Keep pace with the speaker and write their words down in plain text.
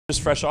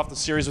Just fresh off the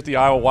series with the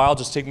Iowa Wild,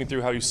 just take me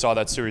through how you saw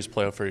that series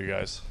play out for you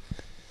guys.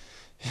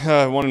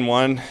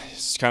 1-1.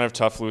 It's kind of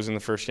tough losing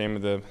the first game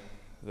of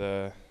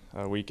the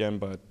weekend,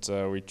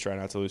 but we try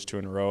not to lose 2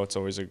 in a row. It's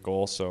always a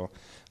goal, so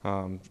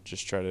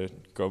just try to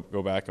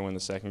go back and win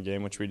the second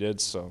game, which we did,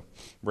 so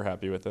we're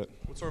happy with it.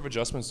 What sort of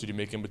adjustments did you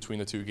make in between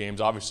the 2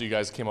 games? Obviously, you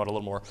guys came out a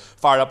little more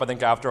fired up, I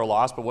think, after a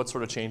loss, but what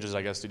sort of changes,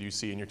 I guess, did you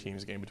see in your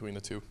team's game between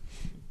the 2?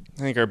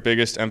 I think our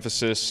biggest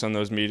emphasis on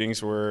those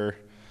meetings were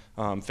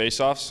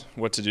face-offs,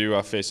 what to do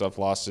off face-off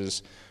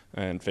losses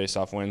and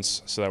face-off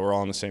wins, so that we're all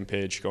on the same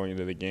page going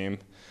into the game.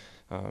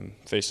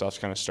 Face-offs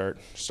kind of start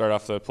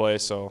off the play,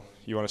 so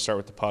you want to start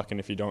with the puck, and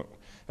if you don't,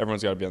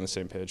 everyone's got to be on the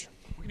same page.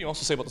 What can you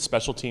also say about the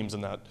special teams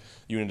in that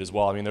unit as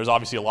well? I mean, there's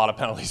obviously a lot of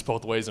penalties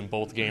both ways in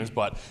both games,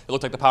 but it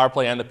looked like the power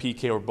play and the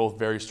PK were both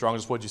very strong.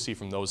 Just what did you see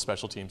from those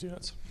special teams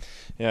units?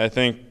 Yeah, I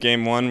think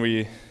game 1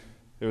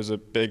 it was a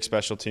big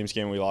special teams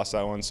game. We lost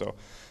that one, so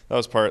that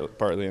was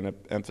partly an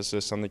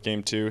emphasis on the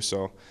game 2.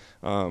 So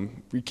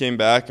we came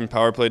back and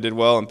power play did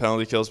well, and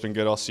penalty kill's been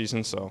good all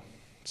season, so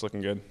it's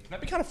looking good. Can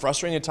that be kind of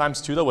frustrating at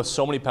times too, though, with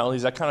so many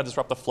penalties? That kind of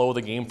disrupt the flow of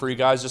the game for you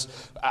guys. Just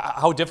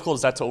how difficult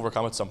is that to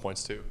overcome at some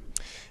points too?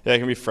 Yeah, it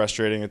can be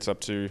frustrating. It's up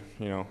to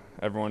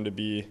everyone to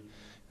be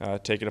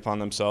take it upon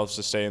themselves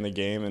to stay in the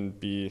game and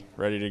be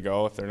ready to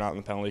go if they're not in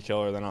the penalty kill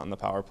or they're not in the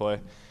power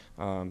play.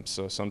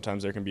 So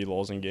sometimes there can be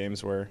lulls in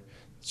games where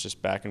it's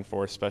just back and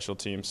forth special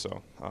teams.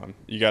 So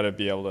you got to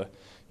be able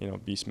to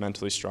be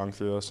mentally strong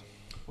through those.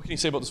 What can you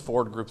say about this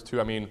forward group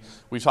too? I mean,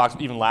 we've talked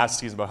even last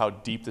season about how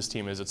deep this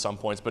team is at some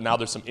points, but now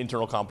there's some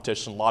internal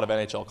competition, a lot of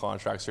NHL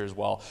contracts here as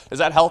well. Is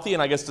that healthy,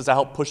 and I guess does that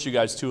help push you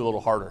guys too a little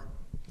harder?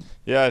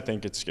 Yeah, I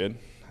think it's good.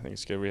 I think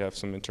it's good we have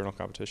some internal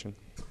competition.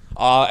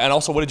 And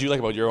also, what did you like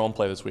about your own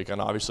play this weekend?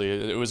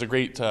 Obviously, it was a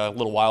great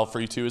little while for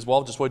you too as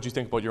well. Just what did you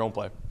think about your own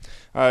play?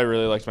 I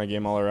really liked my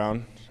game all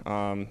around.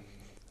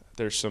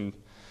 There's some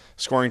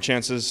scoring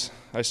chances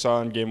I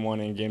saw in game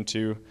 1 and game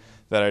 2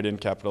 that I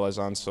didn't capitalize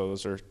on, so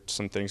those are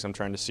some things I'm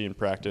trying to see in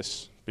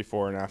practice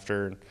before and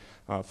after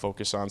and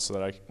focus on so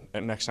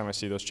that next time I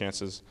see those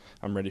chances,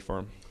 I'm ready for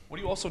them. What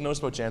do you also notice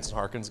about Jansen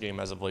Harkin's game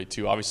as of late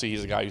too? Obviously,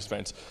 he's a guy who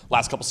spent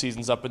last couple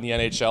seasons up in the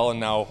NHL,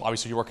 and now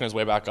obviously you're working his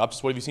way back up.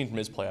 So what have you seen from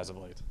his play as of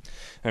late?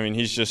 I mean,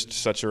 he's just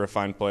such a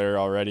refined player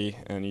already,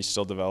 and he's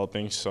still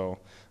developing, so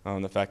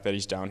the fact that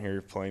he's down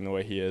here playing the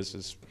way he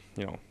is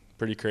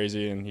pretty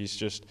crazy, and he's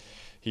just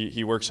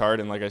he works hard,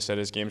 and like I said,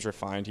 his game's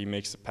refined. He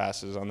makes the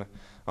passes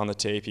on the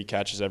tape. He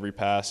catches every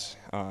pass.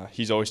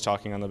 He's always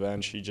talking on the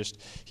bench. He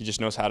just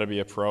knows how to be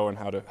a pro and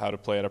how to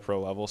play at a pro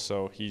level.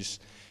 So he's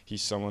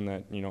someone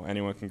that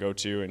anyone can go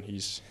to, and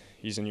he's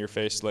in your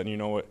face, letting you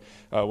know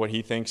what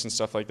he thinks and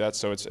stuff like that.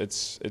 So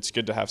it's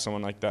good to have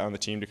someone like that on the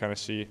team to kind of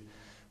see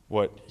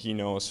what he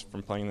knows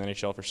from playing in the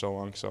NHL for so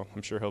long. So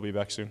I'm sure he'll be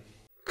back soon.